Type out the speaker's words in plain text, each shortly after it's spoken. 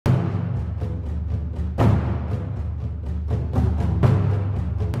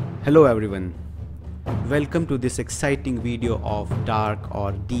Hello everyone, welcome to this exciting video of dark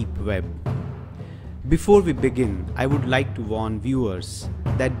or deep web. Before we begin, I would like to warn viewers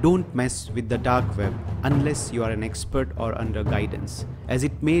that don't mess with the dark web unless you are an expert or under guidance, as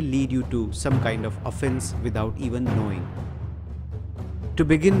it may lead you to some kind of offense without even knowing. To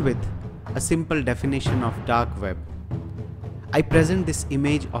begin with, a simple definition of dark web. I present this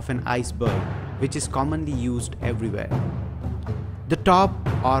image of an iceberg which is commonly used everywhere. The top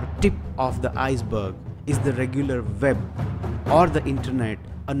or tip of the iceberg is the regular web or the internet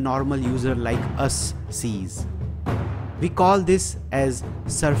a normal user like us sees. We call this as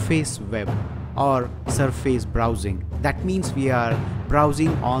surface web or surface browsing. That means we are browsing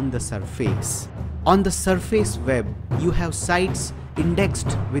on the surface. On the surface web, you have sites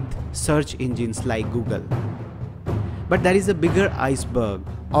indexed with search engines like Google. But there is a bigger iceberg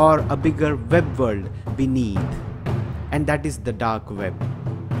or a bigger web world beneath, and that is the dark web.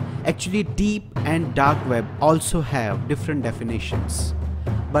 Actually, deep and dark web also have different definitions,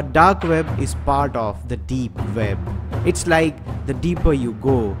 but dark web is part of the deep web. It's like the deeper you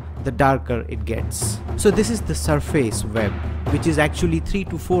go, the darker it gets. So this is the surface web, which is actually 3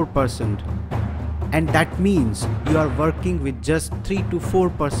 to 4%, and that means you are working with just 3 to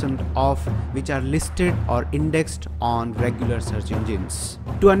 4% of which are listed or indexed on regular search engines.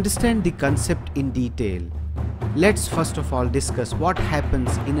 To understand the concept in detail, let's first of all discuss what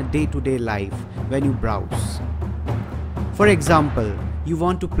happens in a day-to-day life when you browse. For example, you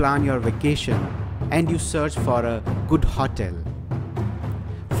want to plan your vacation and you search for a good hotel.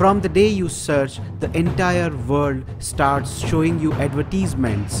 From the day you search, the entire world starts showing you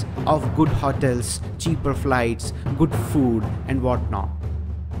advertisements of good hotels, cheaper flights, good food and whatnot.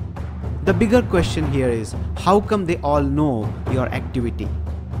 The bigger question here is, how come they all know your activity?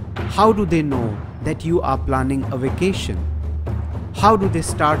 How do they know that you are planning a vacation? How do they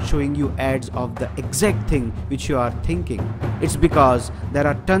start showing you ads of the exact thing which you are thinking? It's because there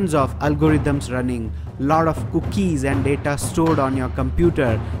are tons of algorithms running, lot of cookies and data stored on your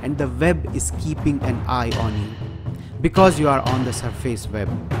computer, and the web is keeping an eye on you. Because you are on the surface web,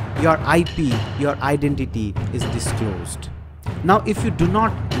 your IP, your identity is disclosed. Now, if you do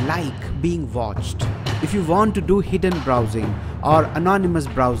not like being watched, if you want to do hidden browsing or anonymous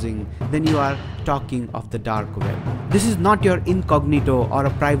browsing, then you are talking of the dark web. This is not your incognito or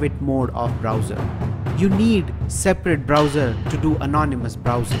a private mode of browser. You need separate browser to do anonymous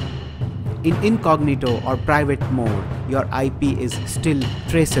browsing. In incognito or private mode, your IP is still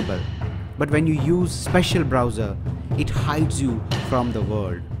traceable. But when you use special browser, it hides you from the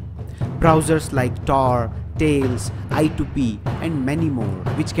world. Browsers like Tor, Tails, I2P and many more,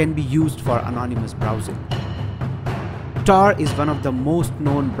 which can be used for anonymous browsing. Tor is one of the most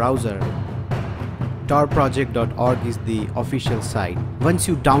known browser. Torproject.org is the official site. Once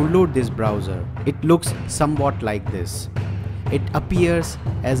you download this browser, it looks somewhat like this. It appears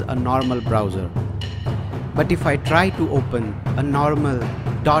as a normal browser. But if I try to open a normal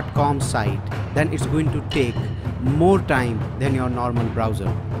 .com site, then it's going to take more time than your normal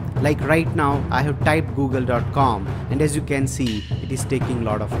browser. Like right now, I have typed google.com, and as you can see, it is taking a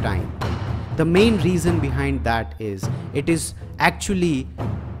lot of time. The main reason behind that is it is actually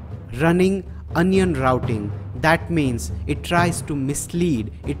running onion routing. That means it tries to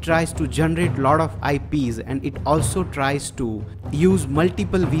mislead, it tries to generate a lot of IPs, and it also tries to use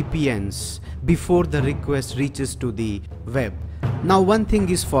multiple VPNs before the request reaches to the web. Now, one thing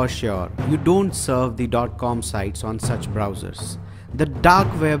is for sure, you don't serve the .com sites on such browsers. The dark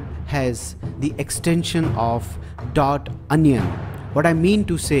web has the extension of .onion. What I mean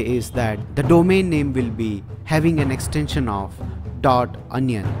to say is that the domain name will be having an extension of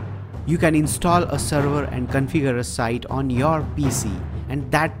 .onion. You can install a server and configure a site on your PC, and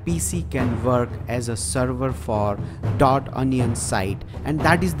that PC can work as a server for .onion site, and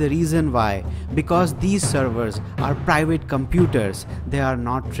that is the reason why, because these servers are private computers, they are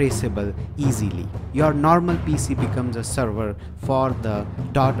not traceable easily. Your normal PC becomes a server for the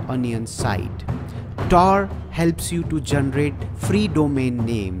 .onion site. Tor helps you to generate free domain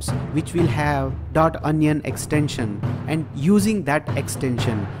names which will have .onion extension, and using that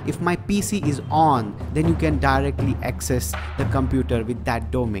extension, if my PC is on, then you can directly access the computer with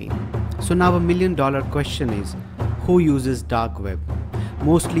that domain. So now $1 million question is, who uses dark web?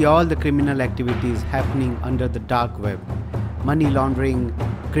 Mostly all the criminal activities happening under the dark web. Money laundering,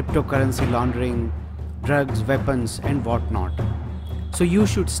 cryptocurrency laundering, drugs, weapons and whatnot. So you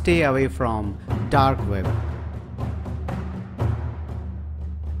should stay away from dark web.